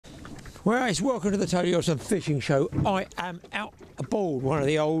Well, it's welcome to the Tony Olsen Fishing Show. I am out aboard one of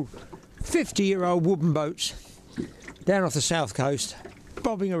the old 50-year-old wooden boats down off the south coast,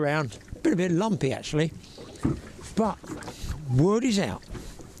 bobbing around. Been a bit lumpy actually, but word is out.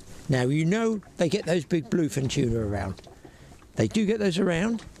 Now you know they get those big bluefin tuna around. They do get those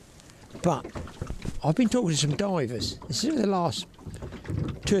around, but I've been talking to some divers. This is in the last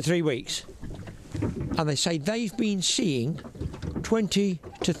 2 or 3 weeks, and they say they've been seeing 20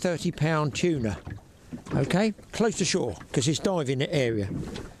 to 30 pound tuna, okay, close to shore, because it's diving area.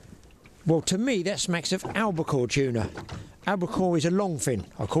 Well, to me that smacks of albacore tuna. Albacore is a longfin.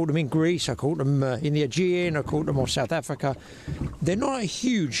 I caught them in Greece, I caught them in the Aegean, I caught them off South Africa. They're not a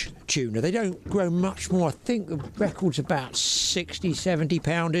huge tuna, they don't grow much more. I think the record's about 60, 70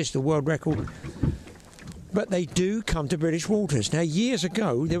 pounders, the world record. But they do come to British waters. Now, years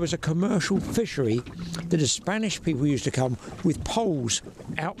ago, there was a commercial fishery that the Spanish people used to come with poles,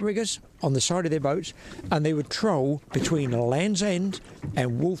 outriggers on the side of their boats, and they would troll between Land's End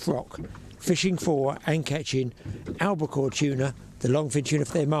and Wolf Rock, fishing for and catching albacore tuna, the longfin tuna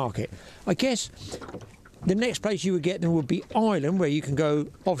for their market. I guess the next place you would get them would be Ireland, where you can go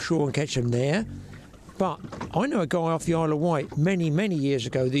offshore and catch them there. But I know a guy off the Isle of Wight many years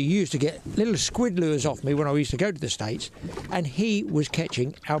ago that used to get little squid lures off me when I used to go to the States, and he was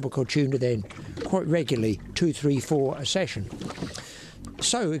catching albacore tuna then quite regularly, 2, 3, 4 a session.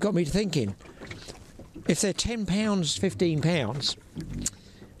 So it got me to thinking, if they're 10 pounds, 15 pounds,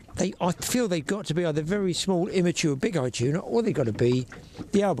 I feel they've got to be either very small, immature, big-eye tuna, or they've got to be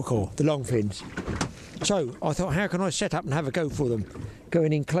the albacore, the longfins. So I thought, how can I set up and have a go for them,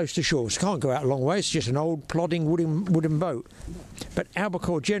 going in close to shore? So can't go out a long way, it's just an old plodding wooden boat. But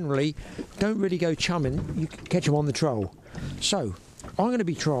albacore generally don't really go chumming, you can catch them on the troll. So I'm going to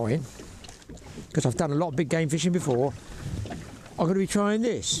be trying, because I've done a lot of big game fishing before, I'm going to be trying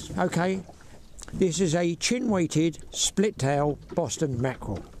this, okay? This is a chin-weighted split-tail Boston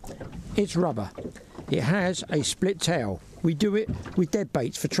Mackerel. It's rubber. It has a split tail. We do it with dead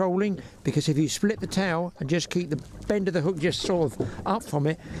baits for trolling, because if you split the tail and just keep the bend of the hook just sort of up from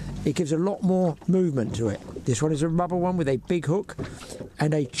it, it gives a lot more movement to it. This one is a rubber one with a big hook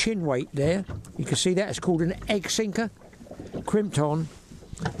and a chin weight there. You can see that it's called an egg sinker, crimped on.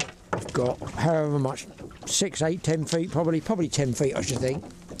 I've got however much, 6, 8, 10 feet, probably 10 feet I should think.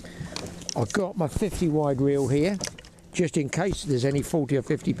 I've got my 50 wide reel here, just in case there's any 40 or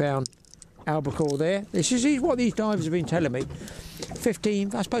 50 pound albacore there. This is what these divers have been telling me.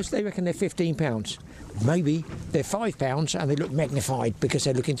 15, I suppose they reckon they're 15 pounds. Maybe they're 5 pounds and they look magnified because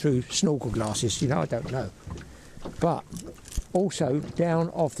they're looking through snorkel glasses, you know, I don't know. But also down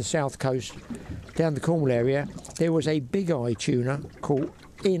off the south coast, down the Cornwall area, there was a big eye tuna caught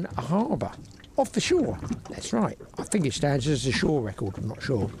in a harbour, off the shore. That's right, I think it stands as a shore record, I'm not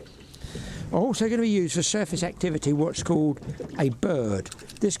sure. Also going to be used for surface activity, what's called a bird.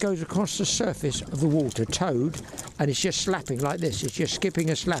 This goes across the surface of the water, towed, and it's just slapping like this. It's just skipping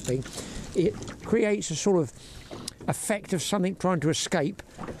and slapping. It creates a sort of effect of something trying to escape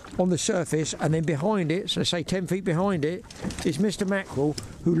on the surface, and then behind it, so say 10 feet behind it, is Mr. Mackerel,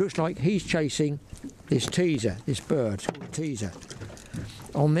 who looks like he's chasing this teaser, this bird, it's called a teaser.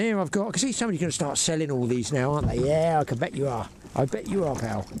 On there I've got, I can see somebody's going to start selling all these now, aren't they? Yeah, I can bet you are. I bet you are,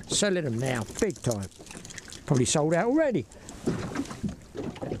 pal. Selling them now, big time. Probably sold out already.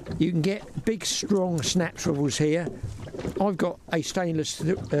 You can get big, strong snap swivels here. I've got a stainless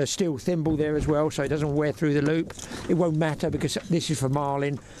steel thimble there as well, so it doesn't wear through the loop. It won't matter because this is for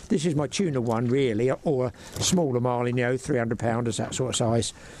marlin. This is my tuna one, really, or a smaller marlin, you know, 300 pounders, that sort of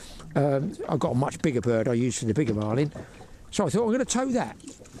size. I've got a much bigger bird I use for the bigger marlin. So I thought I'm going to tow that.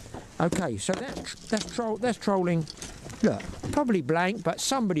 Okay, so that's trolling. Look, probably blank, but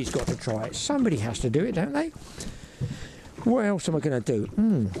somebody's got to try it. Somebody has to do it, don't they? What else am I going to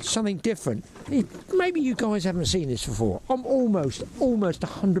do? Something different. Maybe you guys haven't seen this before. I'm almost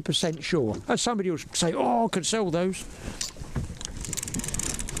 100% sure. And somebody will say, oh, I could sell those.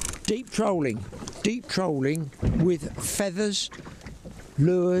 Deep trolling with feathers,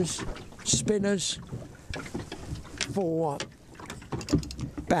 lures, spinners for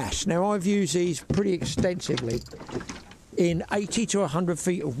bass. Now, I've used these pretty extensively in 80 to 100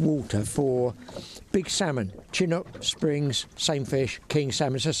 feet of water for big salmon, chinook, springs, same fish, king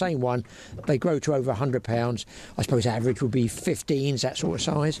salmon. It's the same one. They grow to over 100 pounds. I suppose average would be 15s, that sort of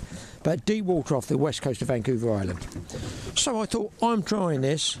size. But deep water off the west coast of Vancouver Island. So I thought, I'm trying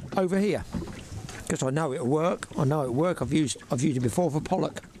this over here because I know it'll work. I've used it before for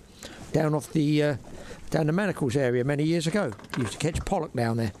pollock down off the down the Manacles area many years ago. Used to catch pollock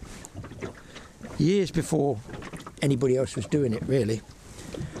down there years before anybody else was doing it, really.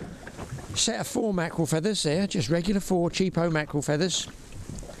 Set of 4 mackerel feathers there, just regular 4 cheapo mackerel feathers.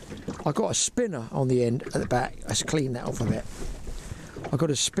 I've got a spinner on the end at the back. Let's clean that off a bit. I've got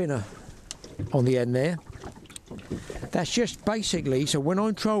a spinner on the end there. That's just basically so when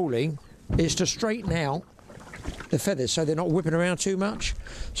I'm trolling, is to straighten out the feathers so they're not whipping around too much.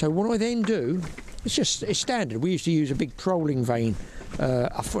 So what I then do, it's standard. We used to use a big trolling vane,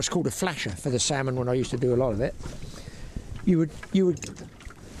 what's called a flasher for the salmon when I used to do a lot of it. You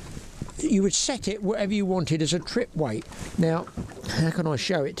would set it whatever you wanted as a trip weight. Now, how can I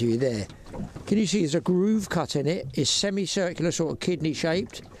show it to you there? Can you see there's a groove cut in it? It's semicircular, sort of kidney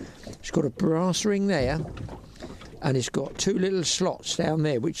shaped. It's got a brass ring there, and it's got 2 little slots down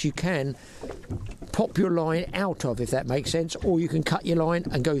there which you can pop your line out of, if that makes sense, or you can cut your line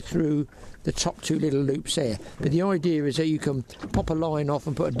and go through the top 2 little loops there. But the idea is that you can pop a line off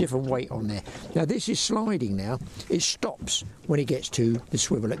and put a different weight on there. Now this is sliding now. It stops when it gets to the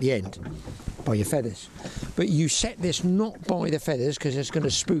swivel at the end by your feathers. But you set this not by the feathers because it's going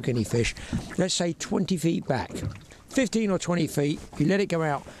to spook any fish. Let's say 20 feet back. 15 or 20 feet, you let it go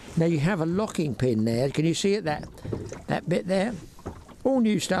out. Now you have a locking pin there. Can you see it? That bit there? All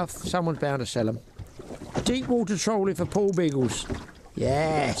new stuff. Someone's bound to sell them. Deep water trolling for Paul Beagles.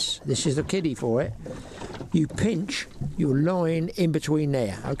 Yes, this is the kiddie for it. You pinch your line in between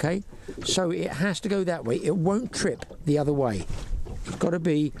there, okay? So it has to go that way. It won't trip the other way. It's got to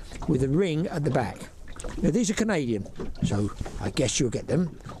be with a ring at the back. Now these are Canadian, so I guess you'll get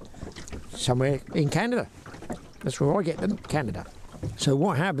them somewhere in Canada. That's where I get them, Canada. So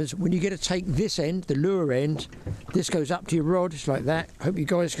what happens when you get to take this end, the lure end, this goes up to your rod, it's like that. Hope you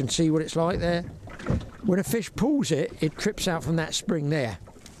guys can see what it's like there. When a fish pulls it, it trips out from that spring there.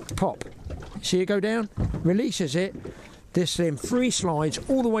 Pop. See it go down? Releases it. This then free slides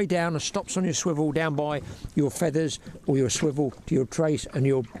all the way down and stops on your swivel down by your feathers or your swivel to your trace and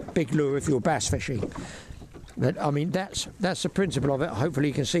your big lure if you're bass fishing. But I mean, that's the principle of it. Hopefully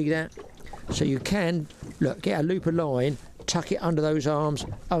you can see that. So you can, look, get a loop of line, tuck it under those arms,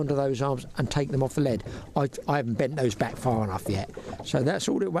 and take them off the lead. I haven't bent those back far enough yet. So that's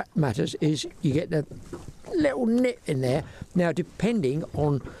all that matters, is you get the little nip in there. Now, depending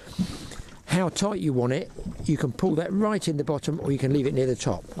on how tight you want it, you can pull that right in the bottom or you can leave it near the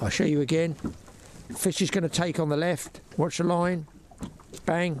top. I'll show you again. Fish is going to take on the left. Watch the line.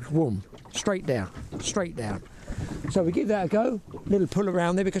 Bang, whoom. Straight down, straight down. So we give that a go, little pull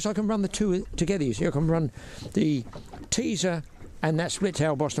around there, because I can run the 2 together. You see, I can run the teaser and that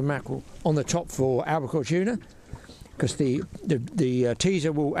split-tail Boston Mackerel on the top for albacore tuna, because the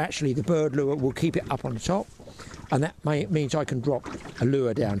teaser will actually, the bird lure will keep it up on the top, and that means I can drop a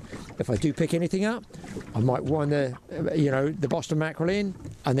lure down. If I do pick anything up, I might wind the Boston Mackerel in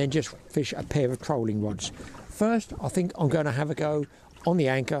and then just fish a pair of trolling rods. First, I think I'm going to have a go on the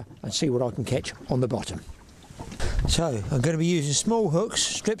anchor and see what I can catch on the bottom. So I'm going to be using small hooks,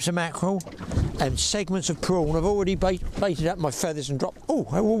 strips of mackerel and segments of prawn. I've already baited up my feathers and dropped. Oh,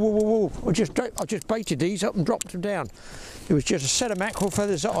 whoa, whoa, whoa, whoa. I just baited these up and dropped them down. It was just a set of mackerel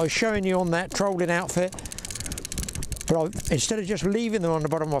feathers that I was showing you on that trolling outfit. But instead of just leaving them on the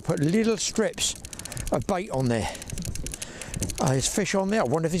bottom, I put little strips of bait on there. There's fish on there. I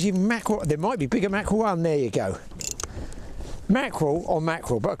wonder if there's even mackerel. There might be bigger mackerel. And there you go. Mackerel on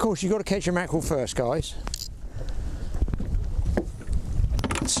mackerel. But of course you've got to catch your mackerel first, guys.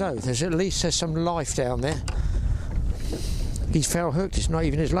 So there's at least some life down there. He's foul hooked. It's not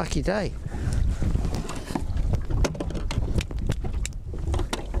even his lucky day.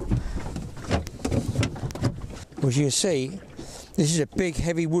 As you can see, this is a big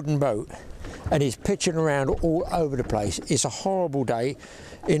heavy wooden boat and it's pitching around all over the place. It's a horrible day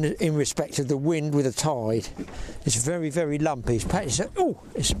in respect of the wind with the tide. It's very, very lumpy. It's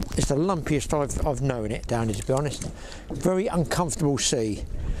the lumpiest I've known it down here, to be honest. Very uncomfortable sea.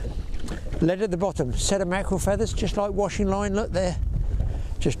 Lead at the bottom, set of mackerel feathers, just like washing line, look there.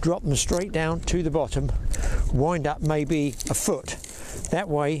 Just drop them straight down to the bottom, wind up maybe a foot. That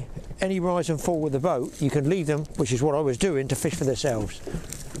way, any rise and fall with the boat, you can leave them, which is what I was doing, to fish for themselves.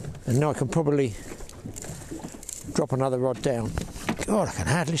 And now I can probably drop another rod down. God, I can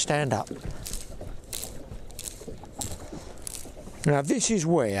hardly stand up. Now this is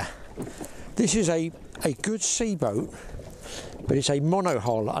a good sea boat, but it's a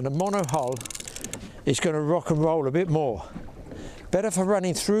monohull, and a monohull is going to rock and roll a bit more. Better for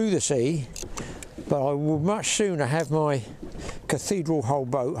running through the sea, but I will much sooner have my cathedral hull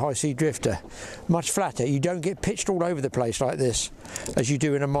boat, high sea drifter, much flatter. You don't get pitched all over the place like this as you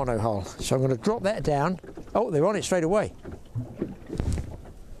do in a monohull. So I'm going to drop that down. Oh, they're on it straight away.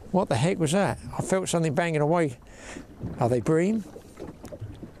 What the heck was that? I felt something banging away. Are they bream?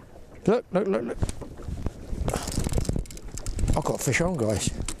 Look, look, look, look. I've got fish on, guys.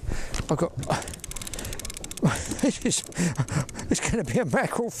 I've got... It's going to be a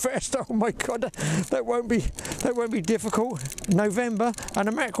mackerel fest. Oh my God, that won't be difficult. November and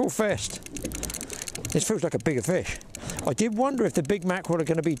a mackerel fest. This feels like a bigger fish. I did wonder if the big mackerel are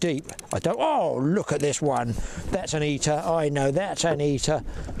going to be deep. I don't. Oh, look at this one. That's an eater. I know that's an eater.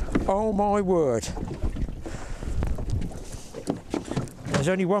 Oh my word. There's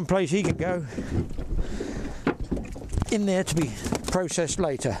only one place he can go. In there to be processed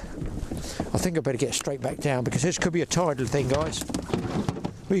later. I think I better get straight back down because this could be a tidal thing, guys.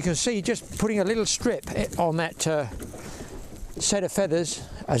 Well, you can see just putting a little strip on that set of feathers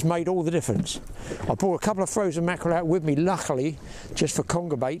has made all the difference. I brought a couple of frozen mackerel out with me, luckily, just for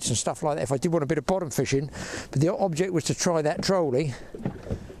conger baits and stuff like that, if I did want a bit of bottom fishing. But the object was to try that trolling.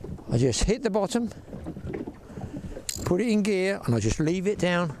 I just hit the bottom, put it in gear, and I just leave it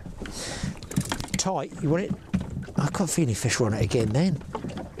down tight. You want it? I can't feel any fish on it again then.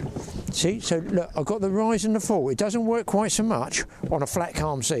 See, so look, I've got the rise and the fall. It doesn't work quite so much on a flat,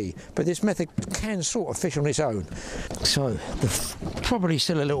 calm sea, but this method can sort of fish on its own. So, there's probably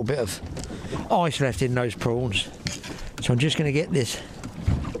still a little bit of ice left in those prawns. So I'm just going to get this.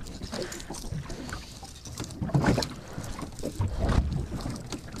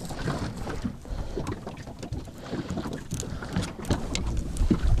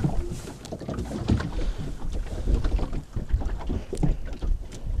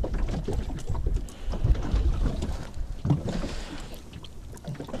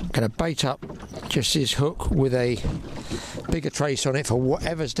 Going to bait up just this hook with a bigger trace on it for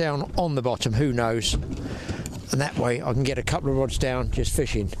whatever's down on the bottom, who knows, and that way I can get a couple of rods down just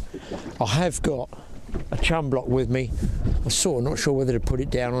fishing. I have got a chum block with me. I'm sort of not sure whether to put it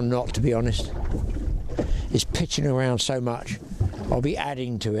down or not, to be honest. It's pitching around so much, I'll be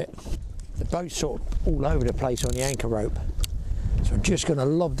adding to it. The boat's sort of all over the place on the anchor rope, so I'm just going to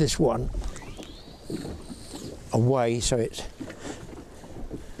lob this one away so it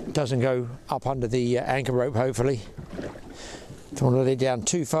doesn't go up under the anchor rope, hopefully. Don't want to let it down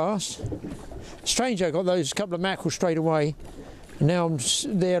too fast. Strange, I got those couple of mackerel straight away, and now I'm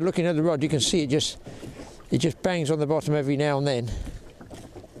there looking at the rod. You can see it just bangs on the bottom every now and then.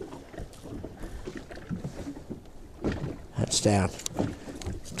 That's down.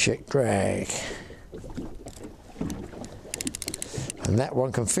 Check drag. And that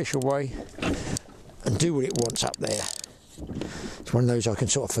one can fish away and do what it wants up there. It's one of those I can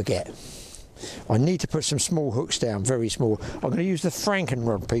sort of forget. I need to put some small hooks down, very small. I'm going to use the Franken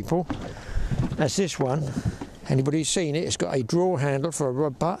rod, people. That's this one. Anybody who's seen it, it's got a draw handle for a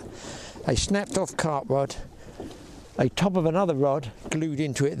rod butt, a snapped off carp rod, a top of another rod glued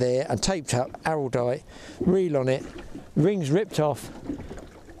into it there and taped up, araldite, reel on it, rings ripped off,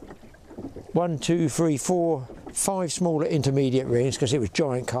 1, 2, 3, 4, 5 smaller intermediate rings because it was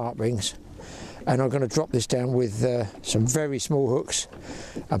giant carp rings. And I'm going to drop this down with some very small hooks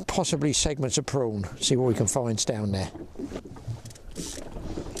and possibly segments of prawn. See what we can find down there.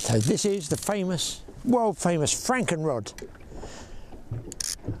 So this is the famous, world famous Franken rod.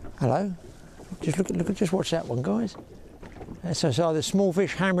 Hello. Just look, just watch that one, guys. So it's either small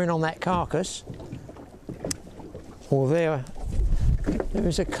fish hammering on that carcass, or there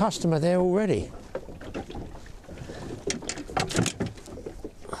is a customer there already.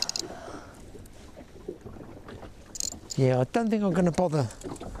 Yeah, I don't think I'm going to bother.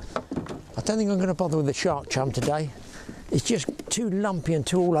 I don't think I'm going to bother with the shark chum today. It's just too lumpy and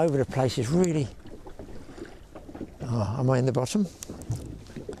too all over the place. It's really. Oh, am I in the bottom?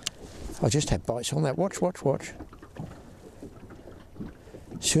 I just had bites on that. Watch, watch, watch.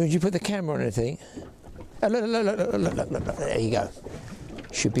 As soon as you put the camera on anything. Oh, look, there you go.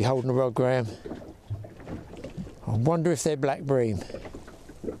 Should be holding the rod, Graeme. I wonder if they're black bream.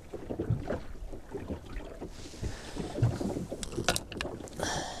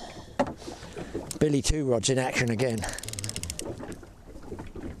 Billy 2 rods in action again.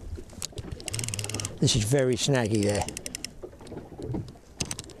 This is very snaggy there.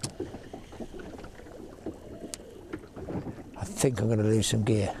 I think I'm going to lose some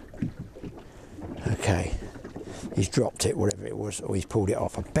gear. Okay, he's dropped it, whatever it was, or he's pulled it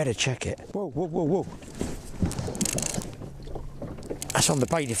off. I better check it. Whoa, whoa, whoa, whoa. That's on the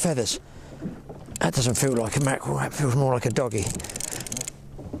baited feathers. That doesn't feel like a mackerel, that feels more like a doggy.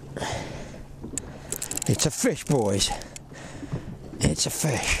 It's a fish, boys. It's a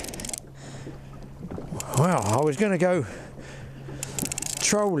fish. Well, I was going to go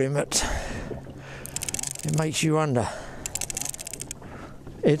troll him, but it makes you wonder.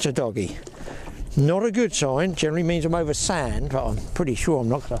 It's a doggy. Not a good sign. Generally means I'm over sand, but I'm pretty sure I'm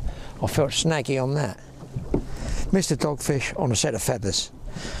not gonna. I felt snaggy on that. Missed a dogfish on a set of feathers.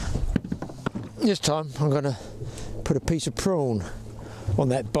 This time I'm gonna put a piece of prawn on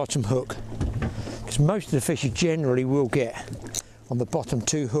that bottom hook, because most of the fish you generally will get on the bottom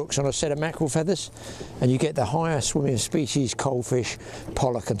 2 hooks on a set of mackerel feathers, and you get the higher swimming species, coalfish,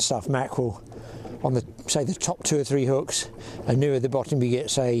 pollock and stuff, mackerel on the, say, the top 2 or 3 hooks, and near the bottom you get,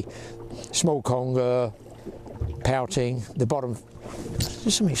 say, small conger, pouting. The bottom,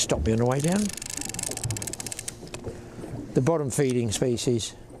 there's something stop me on the way down. The bottom feeding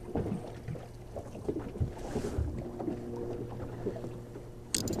species.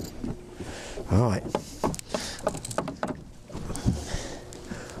 Right.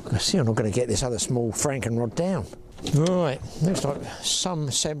 I see I'm not going to get this other small frankenrod down. Right, looks like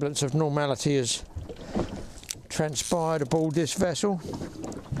some semblance of normality has transpired aboard this vessel.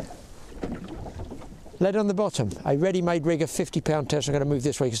 Lead on the bottom, a ready-made rig of 50-pound test. I'm going to move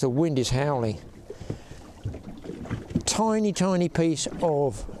this way because the wind is howling. Tiny, tiny piece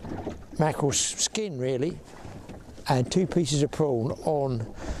of mackerel skin, really, and 2 pieces of prawn on,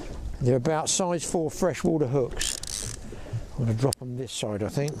 they're about size 4 freshwater hooks. I'm going to drop them this side, I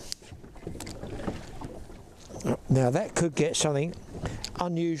think. Now that could get something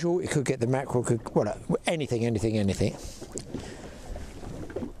unusual. It could get the mackerel, could, well, anything.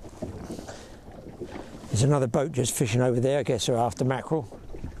 There's another boat just fishing over there. I guess they're after mackerel.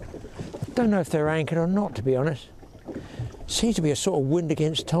 I don't know if they're anchored or not, to be honest. Seems to be a sort of wind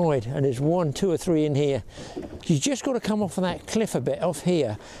against tide, and there's 1, 2 or 3 in here. You just got to come off of that cliff a bit off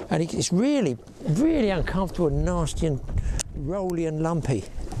here, and it's really, really uncomfortable and nasty and rolly and lumpy.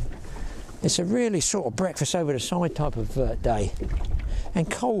 It's a really sort of breakfast over the side type of day,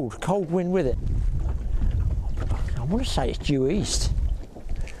 and cold wind with it. I want to say it's due east.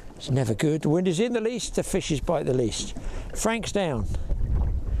 It's never good. The wind is in the least, the fishes bite the least. Frank's down.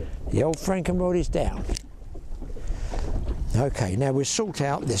 The old frankenrod is down. Okay, now we'll sort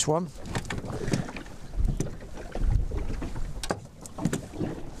out this one.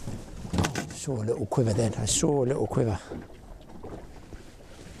 Oh, I saw a little quiver then. I saw a little quiver.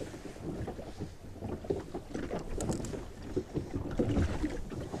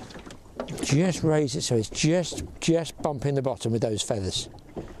 Just raise it so it's just bumping the bottom with those feathers.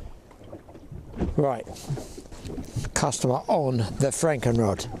 Right, customer on the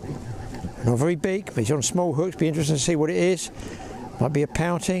frankenrod. Not very big, but he's on small hooks. Be interesting to see what it is. Might be a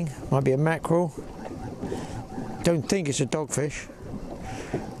pouting, might be a mackerel. Don't think it's a dogfish.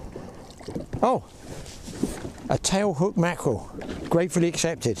 Oh, a tail hook mackerel. Gratefully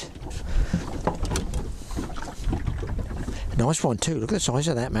accepted. Nice one too. Look at the size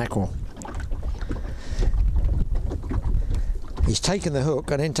of that mackerel. He's taken the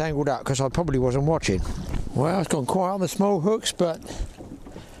hook and entangled up because I probably wasn't watching. Well, it's gone quiet on the small hooks, but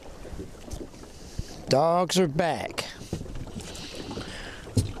dogs are back.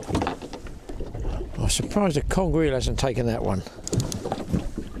 I'm surprised the conger eel hasn't taken that one.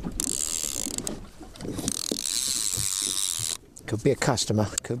 Could be a customer,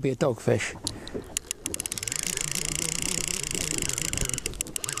 could be a dogfish.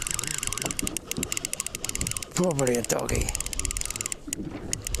 Probably a doggy.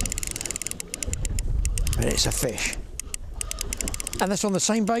 But it's a fish. And that's on the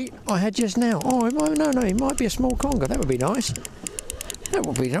same bait I had just now. Oh, it might, no, it might be a small conger. That would be nice. That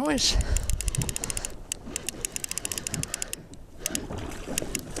would be nice.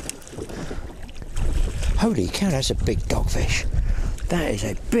 Holy cow, that's a big dogfish. That is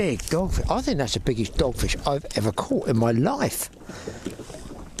a big dogfish. I think that's the biggest dogfish I've ever caught in my life.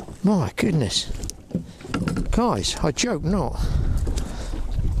 My goodness. Guys, I joke not.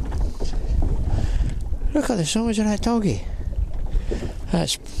 Look at the size of that doggy.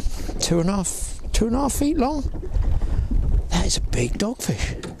 That's 2.5 feet long. That is a big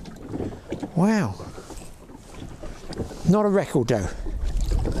dogfish. Wow. Not a record though.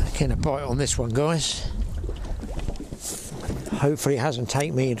 Getting a bite on this one, guys. Hopefully it hasn't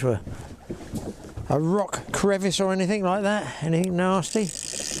taken me into a rock crevice or anything like that. Anything nasty.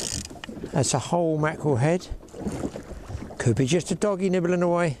 That's a whole mackerel head. Could be just a doggy nibbling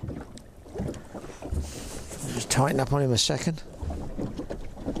away. Just tighten up on him a second.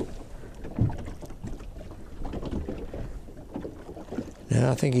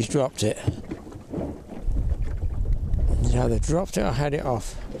 Now I think he's dropped it. He's either dropped it or had it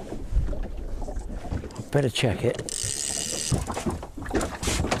off. I better check it.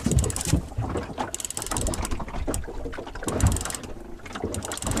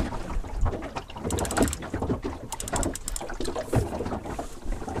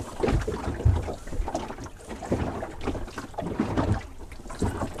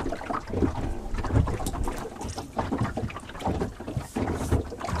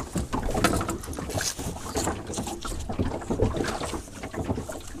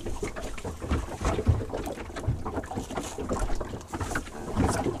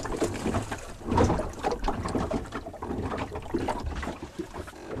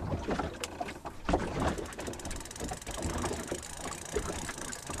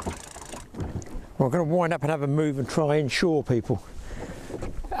 Well, I'm going to wind up and have a move and try and shore people.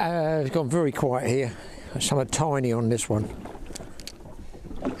 It's gone very quiet here. Something tiny on this one.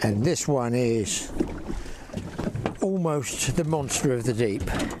 And this one is almost the monster of the deep.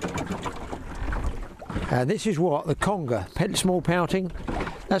 This is what the conger, small pouting,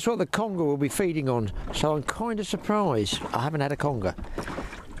 that's what the conger will be feeding on. So I'm kind of surprised I haven't had a conger.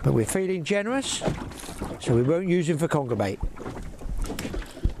 But we're feeding generous, so we won't use him for conger bait.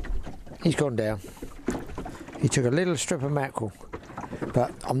 He's gone down. He took a little strip of mackerel.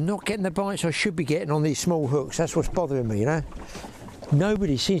 But I'm not getting the bites I should be getting on these small hooks. That's what's bothering me, you know.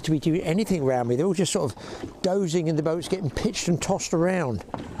 Nobody seems to be doing anything around me. They're all just sort of dozing in the boats, getting pitched and tossed around.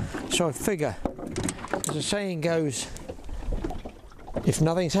 So I figure, as the saying goes, if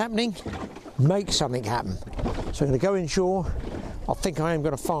nothing's happening, make something happen. So I'm going to go inshore. I think I am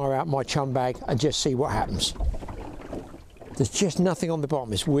going to fire out my chum bag and just see what happens. There's just nothing on the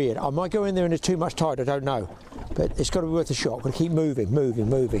bottom. It's weird. I might go in there and there's too much tide, I don't know. But it's got to be worth a shot. I've got to keep moving.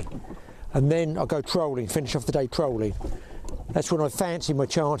 And then I'll go trolling, finish off the day trolling. That's when I fancy my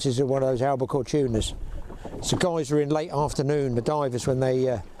chances of one of those albacore tuners. So guys were in late afternoon, the divers, when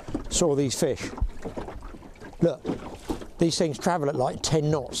they saw these fish. Look, these things travel at like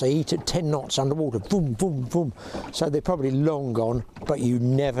 10 knots. They eat at 10 knots underwater. Boom, boom, boom. So they're probably long gone, but you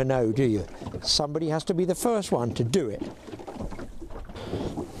never know, do you? Somebody has to be the first one to do it.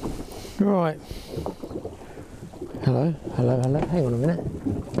 Right. Hello. Hang on a minute.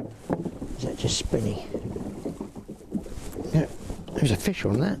 Is that just spinning? Yeah, there's a fish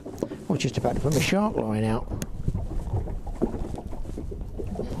on that. I was just about to put my shark line out.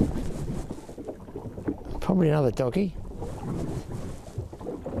 Probably another doggy.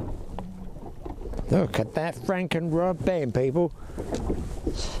 Look at that Franken rod band, people.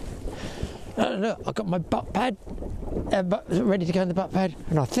 Look, I've got my butt pad ready to go in the butt pad,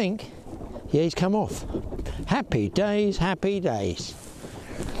 and I think, yeah, he's come off. Happy days, happy days.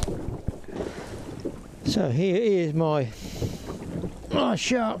 So here is my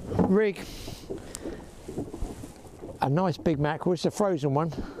shark rig. A nice big mackerel. It's a frozen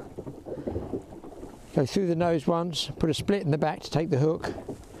one. Go through the nose once, put a split in the back to take the hook.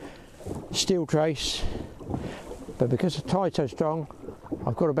 Steel trace. But because the tide's so strong,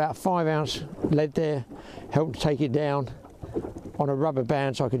 I've got about a 5-ounce lead there, help to take it down on a rubber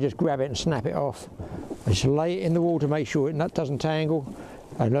band so I can just grab it and snap it off. I just lay it in the water, make sure it doesn't tangle.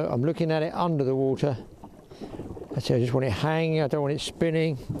 And look, I'm looking at it under the water. So I just want it hanging, I don't want it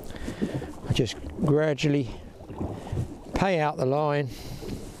spinning. I just gradually pay out the line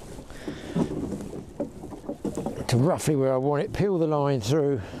to roughly where I want it, peel the line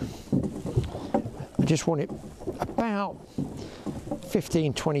through. I just want it about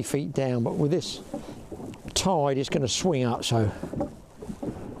 15-20 feet down, but with this tide it's going to swing up, so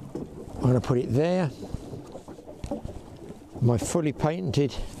I'm going to put it there. My fully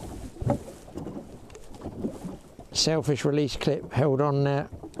patented sailfish release clip held on there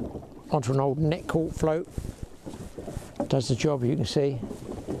onto an old net caught float. Does the job, you can see.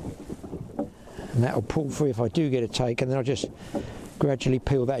 And that'll pull free if I do get a take, and then I'll just gradually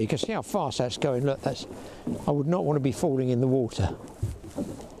peel that. You can see how fast that's going. Look, I would not want to be falling in the water.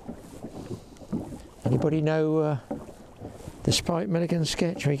 Anybody know the Spike Milligan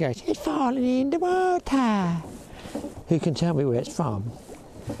sketch where he goes, "It's falling in the water"? Who can tell me where it's from?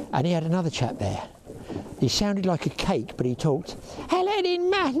 And he had another chap there. He sounded like a cake, but he talked, "Hello then,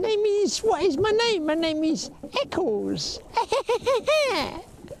 my name is, what is my name? My name is Eccles.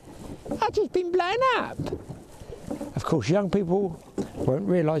 I've just been blown up." Of course, young people won't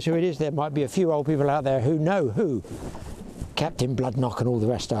realise who it is. There might be a few old people out there who know who Captain Bloodknock and all the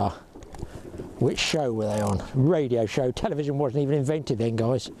rest are. Which show were they on? Radio show. Television wasn't even invented then,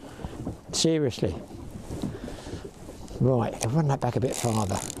 guys. Seriously. Right, I'll run that back a bit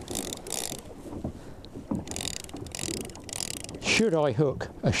farther. Should I hook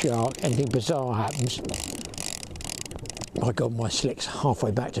a shark, anything bizarre happens. My God, my slick's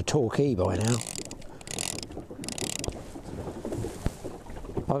halfway back to Torquay by now.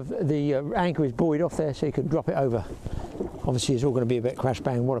 The anchor is buoyed off there so you can drop it over. Obviously it's all going to be a bit crash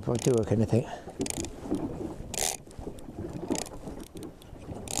bang. What if I do hook anything?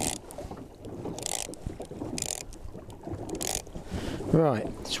 Right,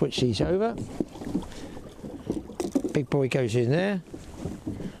 switch these over. Big boy goes in there.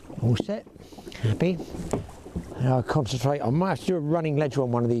 All set. Happy. And I'll concentrate. I might have to do a running ledger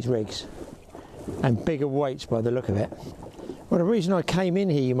on one of these rigs. And bigger weights by the look of it. Well, the reason I came in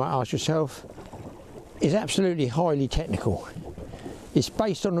here, you might ask yourself, is absolutely highly technical. It's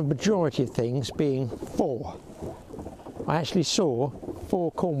based on the majority of things being 4. I actually saw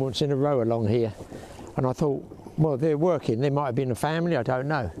 4 cormorants in a row along here. and I thought, well, they're working, they might have been a family, I don't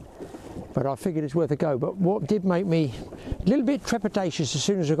know, but I figured it's worth a go. But what did make me a little bit trepidatious as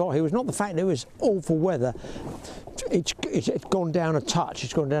soon as I got here was not the fact that it was awful weather. It's gone down a touch.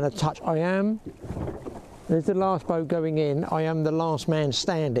 It's gone down a touch. There's the last boat going in. I am the last man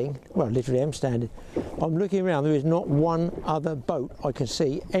standing. Well, literally I'm standing. I'm looking around. There is not one other boat I can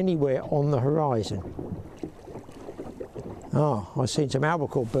see anywhere on the horizon. Oh, I've seen some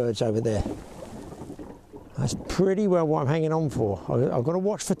albacore birds over there. That's pretty well what I'm hanging on for. I've got to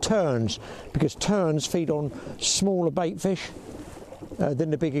watch for terns, because terns feed on smaller bait fish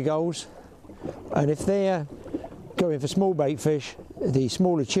than the bigger gulls. And if they're going for small bait fish, the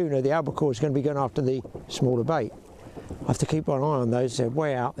smaller tuna, the albacore, is going to be going after the smaller bait. I have to keep an eye on those. They're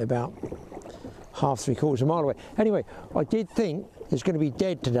way out. They're about half, 3/4 mile away. Anyway, I did think it's going to be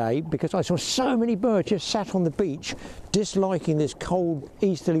dead today because I saw so many birds just sat on the beach disliking this cold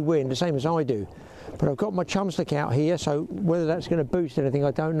easterly wind, the same as I do. But I've got my chum slick out here, so whether that's going to boost anything,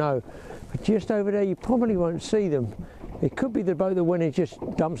 I don't know. But just over there, you probably won't see them. It could be the boat that went and just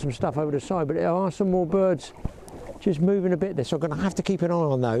dumped some stuff over the side, but there are some more birds just moving a bit there, so I'm going to have to keep an eye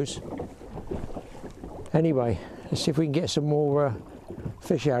on those. Anyway, let's see if we can get some more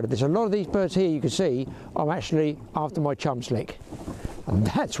fish out of this. A lot of these birds here, you can see, I'm actually after my chum slick. And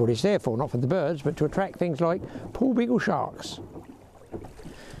that's what it's there for, not for the birds, but to attract things like poor beagle sharks.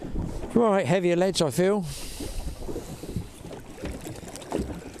 Right, heavier leads I feel.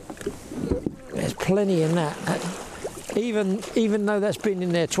 There's plenty in that. Even though that's been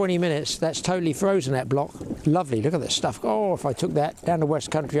in there 20 minutes, that's totally frozen, that block. Lovely, look at this stuff. Oh, if I took that down the West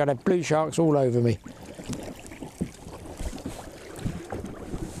Country, I'd have blue sharks all over me.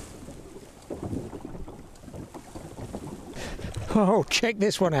 Oh, check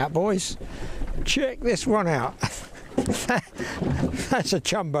this one out, boys. Check this one out. That's a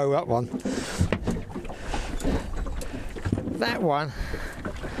jumbo, that one. That one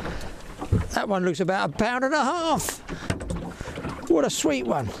looks about 1.5 pounds. What a sweet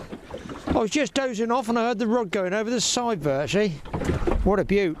one. I was just dozing off and I heard the rod going over the side virtually. What a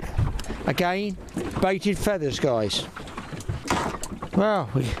beaut. Again, baited feathers, guys. Well,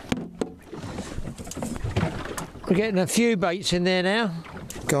 we're getting a few baits in there now.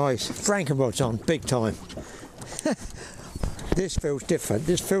 Guys, frankenrod's on, big time. This feels different.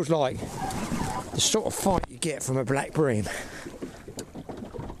 This feels like the sort of fight you get from a black bream.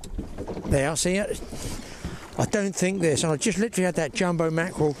 There, see it? I don't think this, and I just literally had that jumbo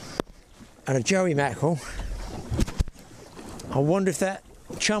mackerel and a joey mackerel. I wonder if that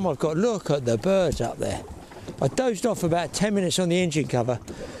chum I've got, look at the birds up there. I dozed off for about 10 minutes on the engine cover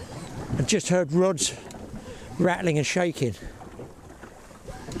and just heard rods rattling and shaking.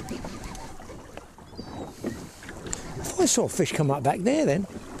 I saw a fish come up back there then.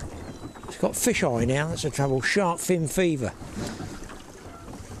 It's got fish eye now, that's the trouble, shark fin fever.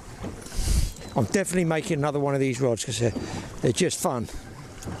 I'm definitely making another one of these rods because they're just fun.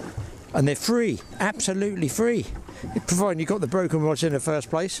 And they're free, absolutely free, providing you've got the broken rods in the first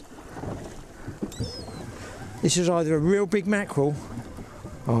place. This is either a real big mackerel.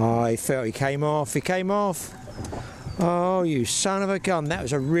 Oh, he felt he came off, he came off. Oh, you son of a gun, that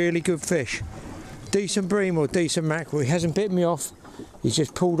was a really good fish. Decent bream or decent mackerel. He hasn't bitten me off, he's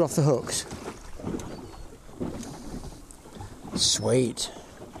just pulled off the hooks. Sweet.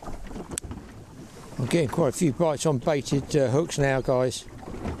 I'm getting quite a few bites on baited hooks now, guys.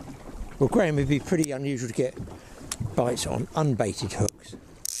 Well, Graeme, it'd be pretty unusual to get bites on unbaited hooks.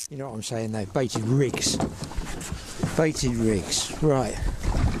 You know what I'm saying though, baited rigs. Baited rigs, right.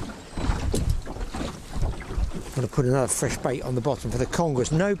 I'm going to put another fresh bait on the bottom for the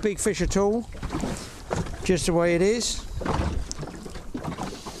congers. No big fish at all, just the way it is.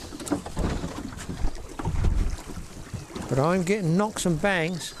 But I'm getting knocks and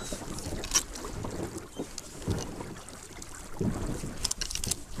bangs.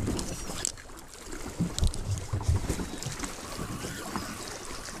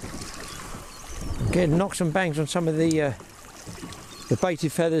 Getting knocks and bangs on some of the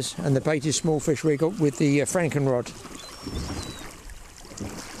baited feathers and the baited small fish rig with the Franken rod.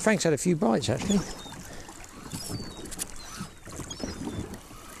 Frank's had a few bites actually.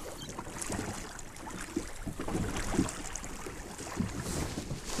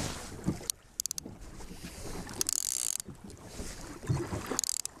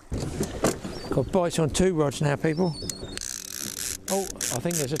 Got bites on 2 rods now, people. Oh, I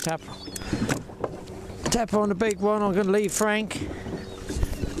think there's a tap. Tap on the big one. I'm going to leave Frank.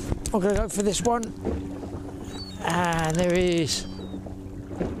 I'm going to go for this one. And there is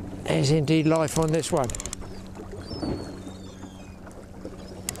indeed life on this one.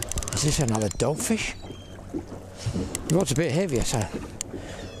 Is this another dogfish? The rod's a bit heavier, so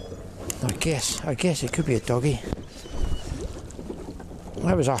I guess it could be a doggy.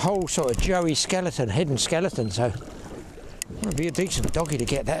 That was a whole sort of Joey skeleton, hidden skeleton, so it would be a decent doggy to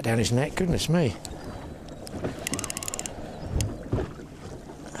get that down his neck, goodness me.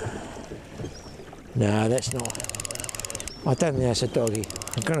 No, that's not. I don't think that's a doggy.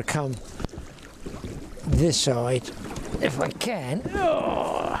 I'm going to come this side if I can.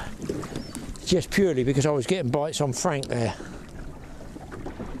 Oh, just purely because I was getting bites on Frank there.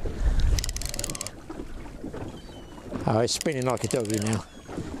 Oh, it's spinning like a doggy now.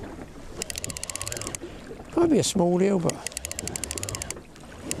 Might be a small eel, but...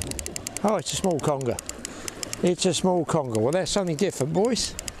 Oh, it's a small conger. It's a small conger. Well, that's something different,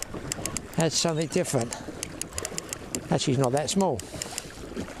 boys. That's something different. Actually, he's not that small.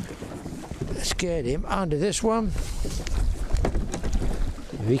 Let's get him under this one.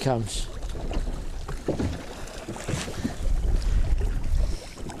 Here he comes.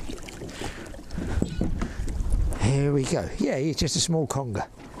 Here we go. Yeah, he's just a small conger.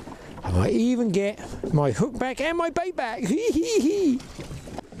 I might even get my hook back and my bait back.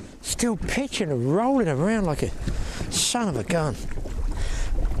 Still pitching and rolling around like a son of a gun.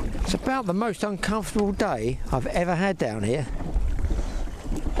 It's about the most uncomfortable day I've ever had down here.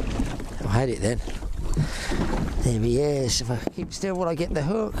 I had it then. There he is. If I keep still while I get the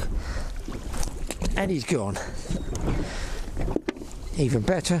hook. And he's gone. Even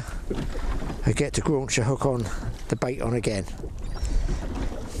better, I get to launch a hook on the bait on again.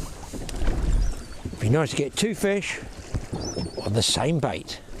 Be nice to get two fish on the same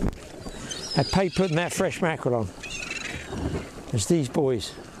bait. I pay putting that fresh mackerel on, as these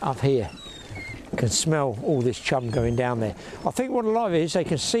boys up here can smell all this chum going down there. I think what I love is they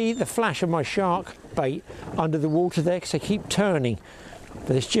can see the flash of my shark bait under the water there because they keep turning,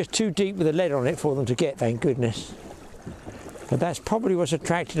 but it's just too deep with the lead on it for them to get, thank goodness. But that's probably what's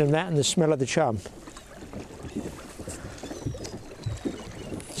attracted them, that and the smell of the chum.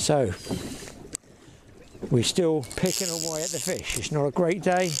 So we're still picking away at the fish. It's not a great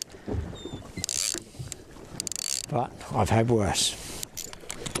day, but I've had worse.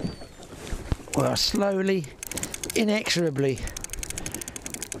 Well, slowly, inexorably,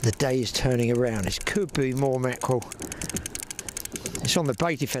 the day is turning around. This could be more mackerel. It's on the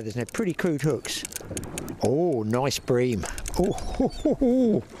baited feathers, and they're pretty crude hooks. Oh, nice bream. Oh, ho, ho,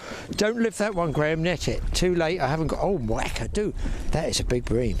 ho. Don't lift that one, Graeme, net it. Too late, I haven't got, oh, whack, I do. That is a big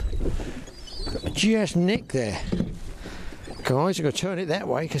bream. Just nicked there. Guys, I've got to turn it that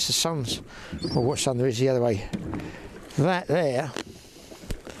way because the sun's, well, what sun there is the other way. That there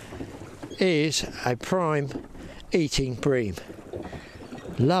is a prime eating bream.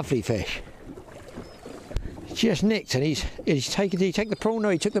 Lovely fish. Just nicked, and he's taken. Did he take the prawn? No,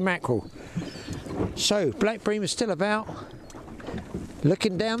 he took the mackerel. So black bream is still about.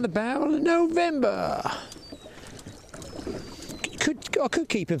 Looking down the barrel of November. I could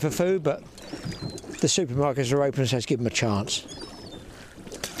keep him for food, but the supermarkets are open, so let's give him a chance.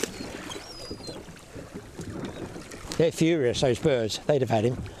 They're furious, those birds. They'd have had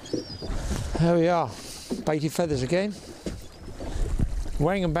him. There we are. Baited feathers again.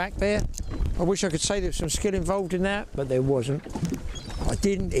 Weighing them back there. I wish I could say there was some skill involved in that, but there wasn't. I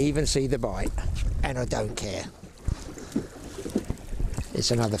didn't even see the bite, and I don't care. It's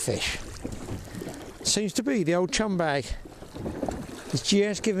another fish. Seems to be the old chum bag. It's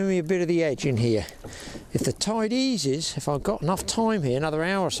just giving me a bit of the edge in here. If the tide eases, if I've got enough time here, another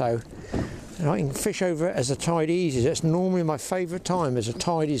hour or so, and I can fish over it as the tide eases. That's normally my favourite time, as the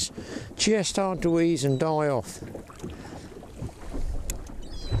tide is just starting to ease and die off.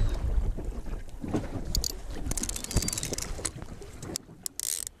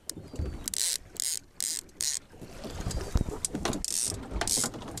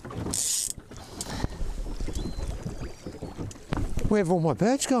 Where have all my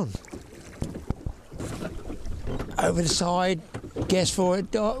birds gone? Over the side. Guess for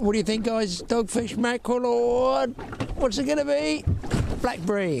it. What do you think, guys? Dogfish, mackerel, or what's it going to be? Black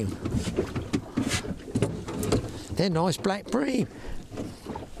bream. They're nice black bream.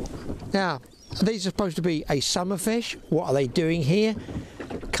 Now, these are supposed to be a summer fish. What are they doing here?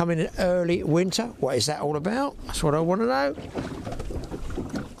 Coming in early winter. What is that all about? That's what I want to know.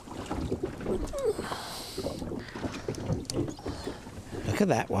 Look at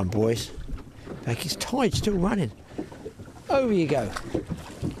that one, boys. Like his tide's still running. Over you go.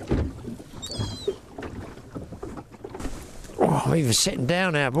 Oh, I'm even sitting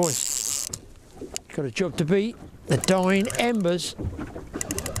down now, boys. Got a job to beat. The dying embers.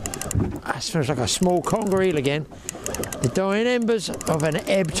 That smells like a small conger eel again. The dying embers of an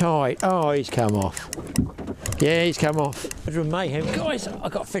ebb tide. Oh, he's come off. Yeah, he's come off. Mayhem. Guys, I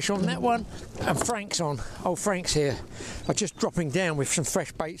got fish on that one, and Frank's on. Old Frank's here. I'm just dropping down with some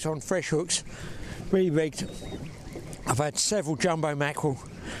fresh baits on, fresh hooks, re-rigged. I've had several jumbo mackerel,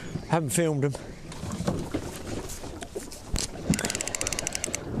 haven't filmed them.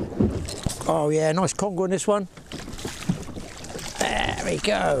 Oh yeah, nice conger on this one. There we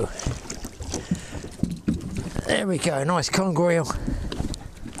go. There we go, nice conger reel.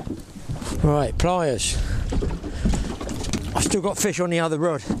 Right, pliers. I've still got fish on the other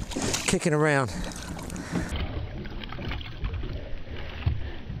rod, kicking around.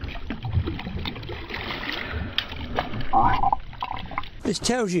 This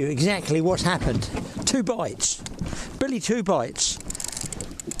tells you exactly what's happened. 2 bites. Billy 2 bites.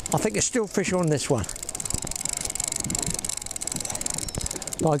 I think there's still fish on this one.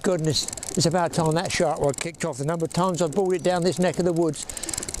 My goodness, it's about time that shark rod kicked off. The number of times I've brought it down this neck of the woods,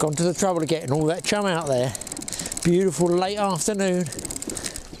 gone to the trouble of getting all that chum out there. Beautiful late afternoon.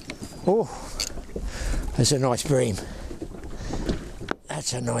 Oh, that's a nice bream.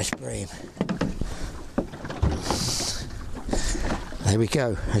 That's a nice bream. There we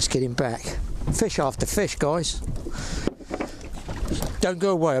go, let's get him back. Fish after fish, guys. Don't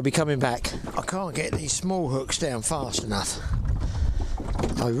go away, I'll be coming back. I can't get these small hooks down fast enough.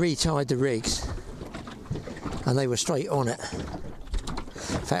 I retied the rigs and they were straight on it.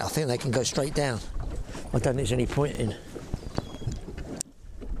 In fact, I think they can go straight down. I don't think there's any point in.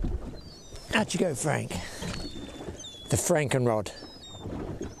 How'd you go, Frank? The Frankenrod.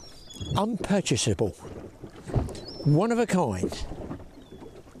 Unpurchasable. One of a kind.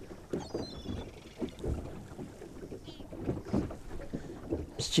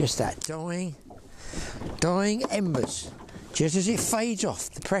 It's just that dying embers. Just as it fades off,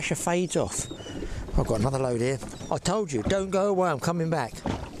 the pressure fades off. I've got another load here. I told you, don't go away, I'm coming back.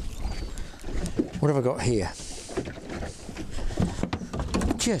 What have I got here?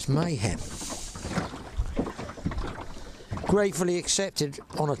 Just mayhem. Gratefully accepted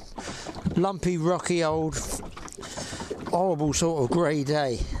on a lumpy, rocky, old, horrible sort of grey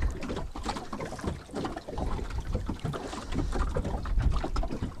day.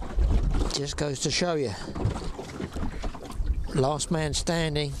 Just goes to show you. Last man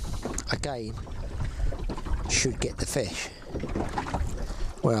standing, again, should get the fish.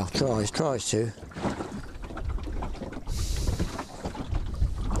 Well, tries to.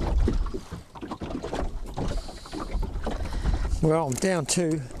 Well, I'm down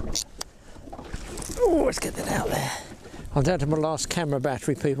to... Oh, let's get that out there. I'm down to my last camera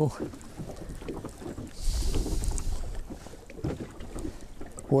battery, people.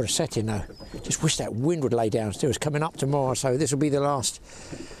 What a setting, though. Just wish that wind would lay down still. It's coming up tomorrow, so this will be the last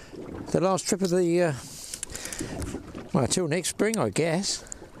trip of the well, till next spring, I guess.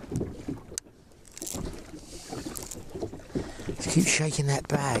 Just keep shaking that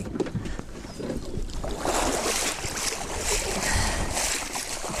bag.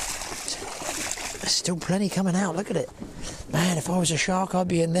 There's still plenty coming out. Look at it, man. If I was a shark, I'd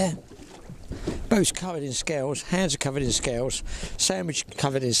be in there. Boat's covered in scales, hands are covered in scales, sandwich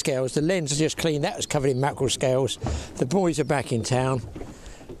covered in scales, the lens is just clean, that was covered in mackerel scales. The boys are back in town.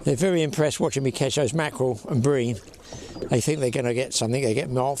 They're very impressed watching me catch those mackerel and bream. They think they're going to get something, they get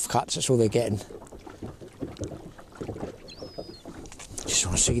off cuts, that's all they're getting. Just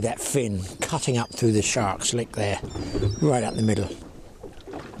want to see that fin cutting up through the shark's lick there, right up the middle.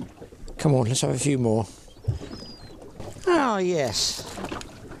 Come on, let's have a few more. Oh yes.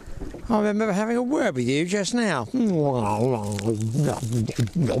 I remember having a word with you just now.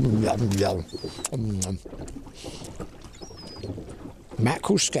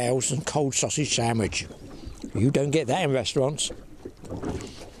 Mackerel scales and cold sausage sandwich. You don't get that in restaurants.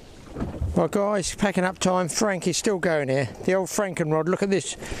 Well guys, packing up time. Frank is still going here. The old Frankenrod. Look at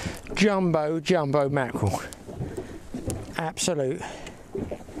this jumbo mackerel. Absolute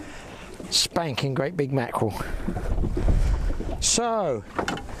spanking great big mackerel. So,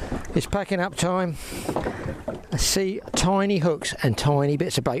 it's packing up time. I see tiny hooks and tiny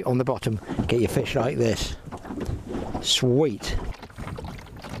bits of bait on the bottom. Get your fish like this. Sweet.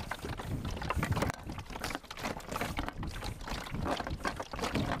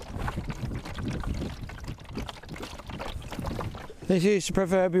 This is the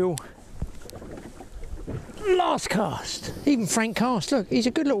proverbial last cast. Even Frank cast, look, he's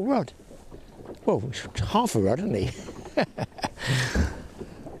a good little rod. Well, half a rod, isn't he?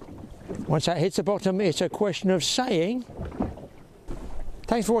 Once that hits the bottom, it's a question of saying.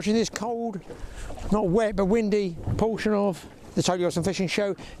 Thanks for watching this cold, not wet but windy portion of the Totally Awesome Fishing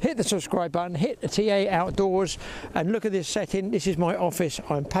Show. Hit the subscribe button, hit the TA Outdoors, and look at this setting. This is my office.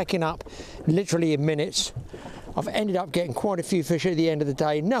 I'm packing up literally in minutes. I've ended up getting quite a few fish at the end of the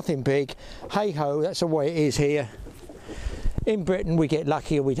day. Nothing big. Hey ho, that's the way it is here. In Britain we get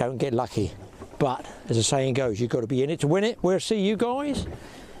lucky or we don't get lucky. But as the saying goes, you've got to be in it to win it. We'll see you guys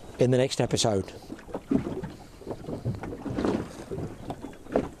in the next episode.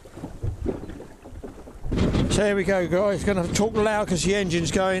 So here we go, guys. Going to talk loud because the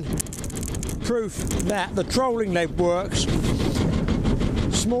engine's going. Proof that the trolling lead works.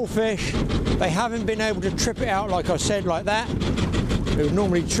 Small fish, they haven't been able to trip it out like I said, like that. It would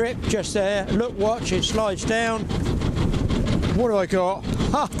normally trip just there. Look, watch, it slides down. What have I got?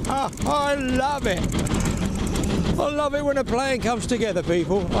 Ha ha! I love it. I love it when a plan comes together,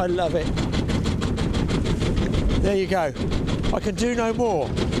 people. I love it. There you go. I can do no more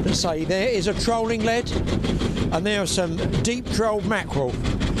than say there is a trolling lead. And there are some deep trolled mackerel,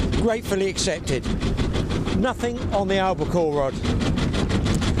 gratefully accepted. Nothing on the albacore rod.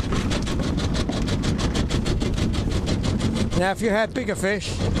 Now if you had bigger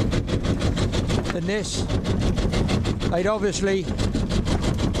fish than this, they'd obviously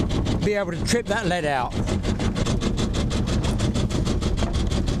be able to trip that lead out.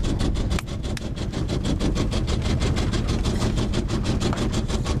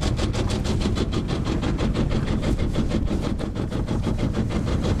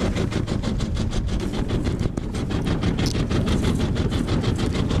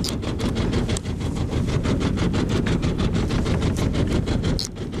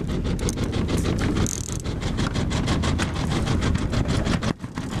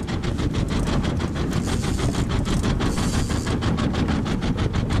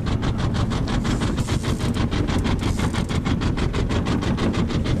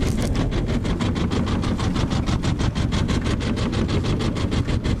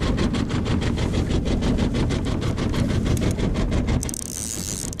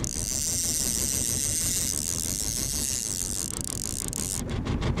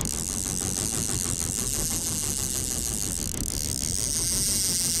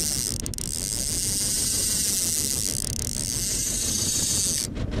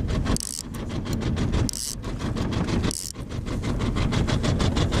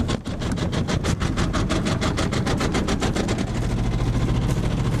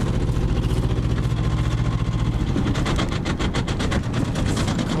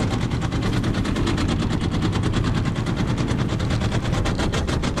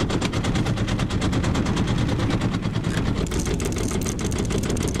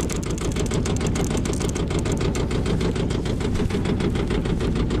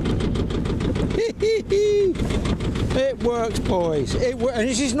 It works, boys. And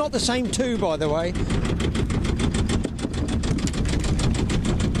this is not the same two, by the way.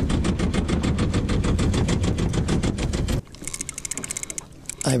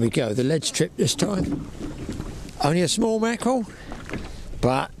 There we go, the lead's tripped this time. Only a small mackerel,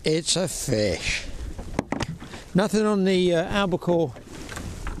 but it's a fish. Nothing on the albacore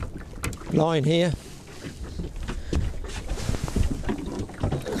line here.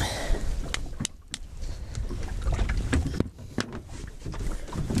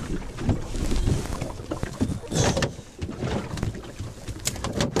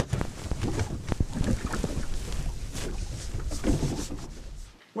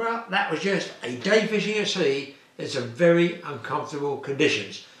 Well, that was just a day fishing at sea in some very uncomfortable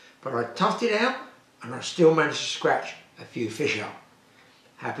conditions, but I toughed it out and I still managed to scratch a few fish up.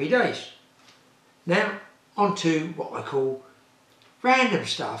 Happy days. Now on to what I call random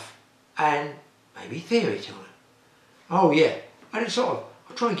stuff and maybe theory time. Oh yeah, and it's sort of,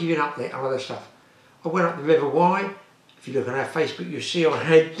 I'll try and give you an update on other stuff. I went up the River Wye. If you look on our Facebook, you'll see I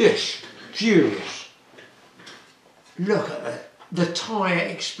had this furious. Look at that. The tyre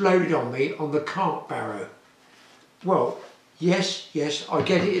exploded on me on the cart barrow. Well, yes, I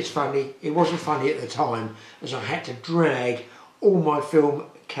get it, it's funny. It wasn't funny at the time, as I had to drag all my film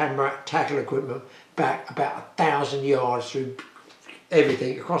camera tackle equipment back about 1,000 yards through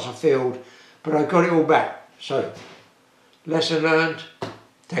everything across a field, but I got it all back. So, lesson learned,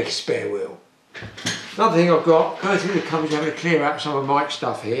 take a spare wheel. Another thing I've got, going through the cupboards, having to clear out some of Mike's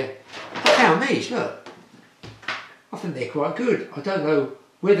stuff here. I found these, look. I think they're quite good. I don't know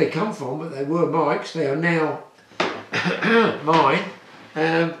where they come from, but they were Mike's. They are now mine.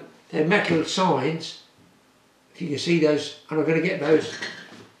 They're metal signs. If you can see those, and I'm going to get those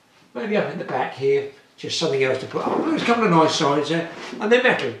maybe up in the back here. Just something else to put up. There's a couple of nice signs there, and they're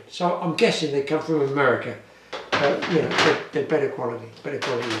metal. So I'm guessing they come from America. You know, they're better quality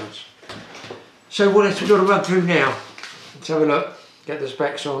ones. So what else we've got to run through now? let's have a look, get the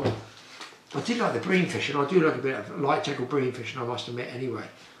specs on. I did like the bream fishing, I do like a bit of light tackle bream fishing, I must admit anyway.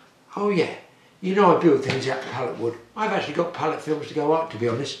 Oh yeah, you know I build things out of pallet wood. I've actually got pallet films to go up, to be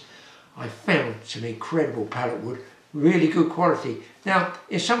honest. I found some incredible pallet wood, really good quality. Now,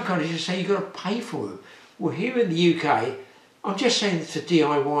 in some countries you say you've got to pay for them. Well, here in the UK, I'm just saying this to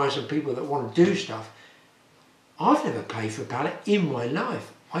DIYers and people that want to do stuff. I've never paid for a pallet in my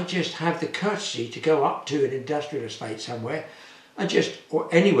life. I just have the courtesy to go up to an industrial estate somewhere and or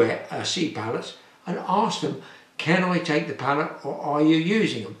anywhere, see pallets, and ask them, can I take the pallet or are you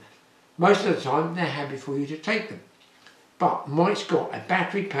using them? Most of the time they're happy for you to take them. But Mike's got a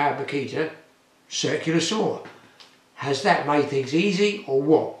battery powered Makita circular saw. Has that made things easy or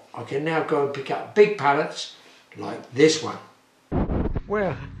what? I can now go and pick up big pallets like this one.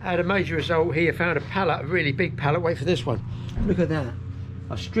 Well, I had a major result here, found a pallet, a really big pallet. Wait for this one. Look at that.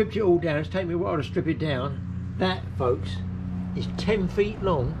 I stripped it all down. It's taken me a while to strip it down. That, folks, is 10 feet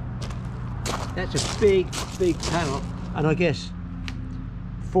long. That's a big, big pallet. And I guess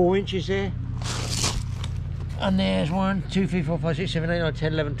 4 inches there. And there's 1, 2, 3, 4, 5, 6, 7, 8, 9,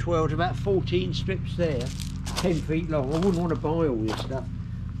 10, 11, 12. There's about 14 strips there. 10 feet long. I wouldn't want to buy all this stuff.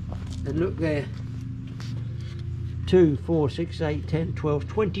 And look there. 2, 4, 6, 8, 10, 12,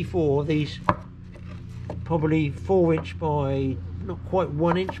 24 of these, probably 4 inch by not quite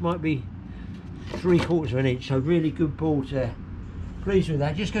 1 inch, might be 3/4 of an inch, so really good boards there. Pleased with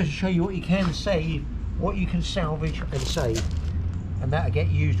that. Just goes to show you what you can save, what you can salvage and save, and that'll get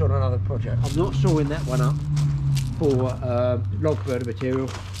used on another project. I'm not sawing that one up for log burner material,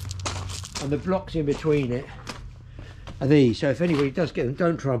 and the blocks in between it are these, so if anybody does get them,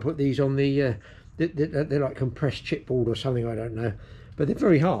 don't try and put these on the they're like compressed chipboard or something, I don't know, but they're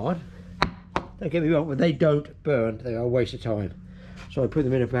very hard, don't get me wrong, but they don't burn. They are a waste of time, so I put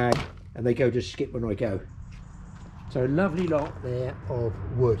them in a bag and they go to skip when I go. So a lovely lot there of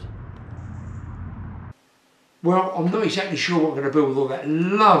wood. Well, I'm not exactly sure what I'm going to build with all that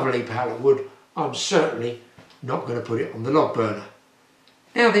lovely pallet wood. I'm certainly not going to put it on the log burner.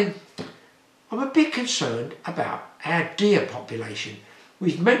 Now then, I'm a bit concerned about our deer population.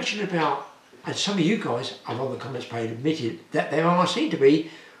 We've mentioned about, and some of you guys have on the comments page admitted that there seem to be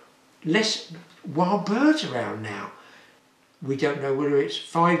less wild birds around now. We don't know whether it's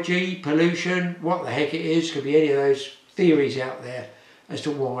 5G, pollution, what the heck it is. Could be any of those theories out there as to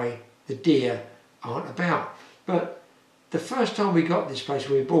why the deer aren't about. But the first time we got this place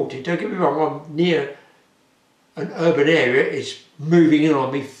when we bought it, don't get me wrong, I'm near an urban area, it's moving in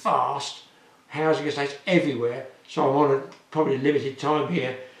on me fast, housing estates everywhere, so I'm on a probably limited time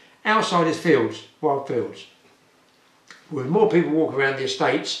here. Outside is fields, wild fields. With more people walk around the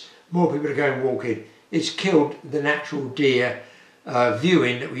estates, more people are going walking. It's killed the natural deer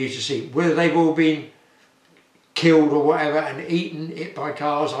viewing that we used to see. Whether they've all been killed or whatever and eaten, hit by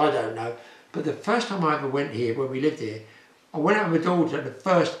cars, I don't know. But the first time I ever went here, when we lived here, I went out with my daughter, and the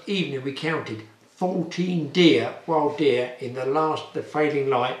first evening we counted 14 deer, wild deer, in the fading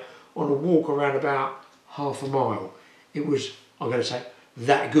light on a walk around about half a mile. It was, I'm going to say,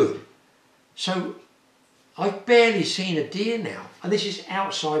 that good. So I've barely seen a deer now, and this is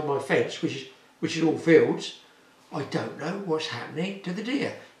outside my fence, which is all fields. I don't know what's happening to the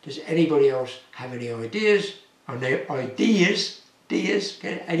deer. Does anybody else have any ideas? Any ideas?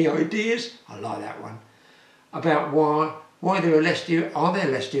 Any ideas? I like that one. About why there are less deer? Are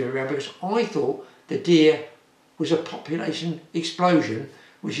there less deer around? Because I thought the deer was a population explosion,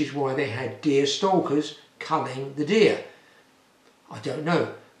 which is why they had deer stalkers culling the deer. I don't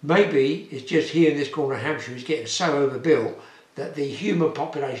know. Maybe it's just here in this corner of Hampshire is getting so overbuilt that the human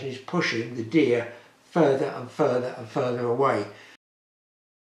population is pushing the deer further and further and further away.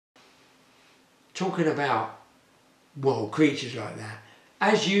 Talking about wild creatures like that,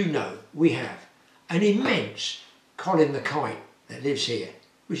 as you know, we have an immense Colin the kite that lives here,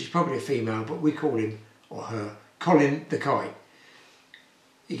 which is probably a female, but we call him or her Colin the kite.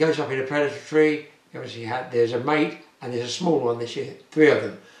 He goes up in a predator tree. Obviously there's a mate and there's a small one this year, 3 of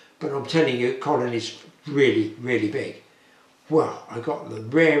them. But I'm telling you, Colin is really, really big. Well, I got the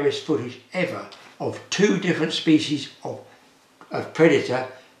rarest footage ever of 2 different species of predator,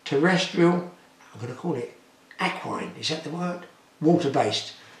 terrestrial, I'm going to call it equine, is that the word?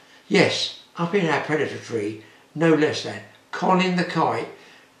 Water-based. Yes, up in our predator tree, no less than Colin the kite,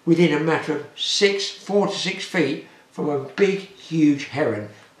 within a matter of 4 to 6 feet from a big, huge heron.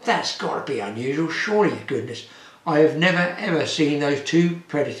 That's got to be unusual, surely, goodness. I have never ever seen those 2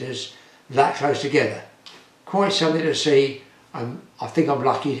 predators that close together. Quite something to see. I think I'm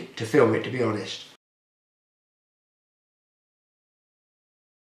lucky to film it, to be honest.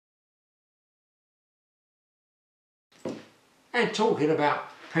 And talking about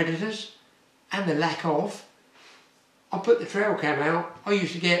predators and the lack of, I put the trail cam out. I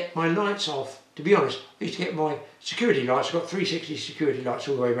used to get my lights off. To be honest, I used to get my security lights. I've got 360 security lights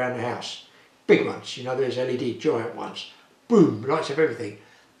all the way around the house. Big ones, you know, those LED giant ones. Boom, lights up everything.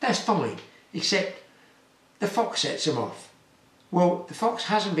 That's fine, except the fox sets them off. Well, the fox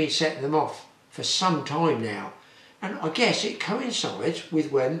hasn't been setting them off for some time now. And I guess it coincides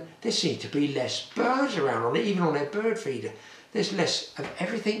with when there seem to be less birds around on it, even on their bird feeder. There's less of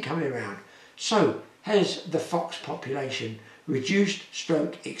everything coming around. So, has the fox population reduced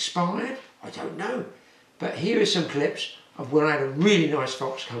stroke expired? I don't know. But here are some clips of when I had a really nice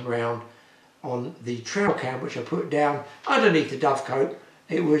fox come around on the trail cam, which I put down underneath the dovecote.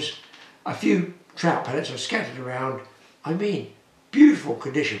 It was a few trout pellets I scattered around. I mean, beautiful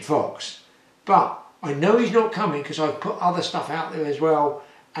condition fox. But I know he's not coming because I've put other stuff out there as well,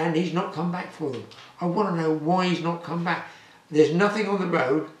 and he's not come back for them. I want to know why he's not come back. There's nothing on the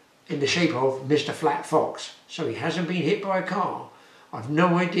road in the shape of Mr. Flat Fox, so he hasn't been hit by a car. I've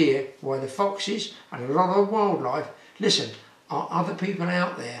no idea why the foxes and a lot of the wildlife, listen, are other people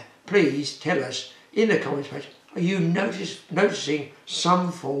out there? Please tell us in the comments page, are you noticing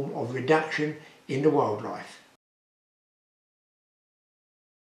some form of reduction in the wildlife?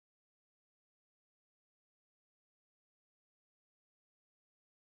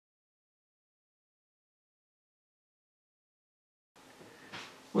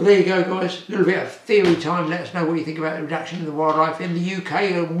 Well, there you go, guys. A little bit of theory time. Let us know what you think about the reduction in the wildlife in the UK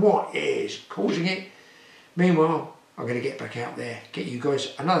and what is causing it. Meanwhile, I'm going to get back out there, get you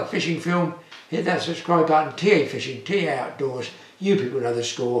guys another fishing film. Hit that subscribe button. TA Fishing, TA Outdoors. You people know the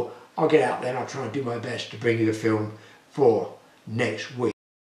score. I'll get out there and I'll try and do my best to bring you a film for next week.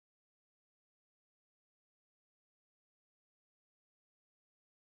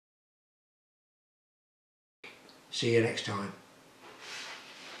 See you next time.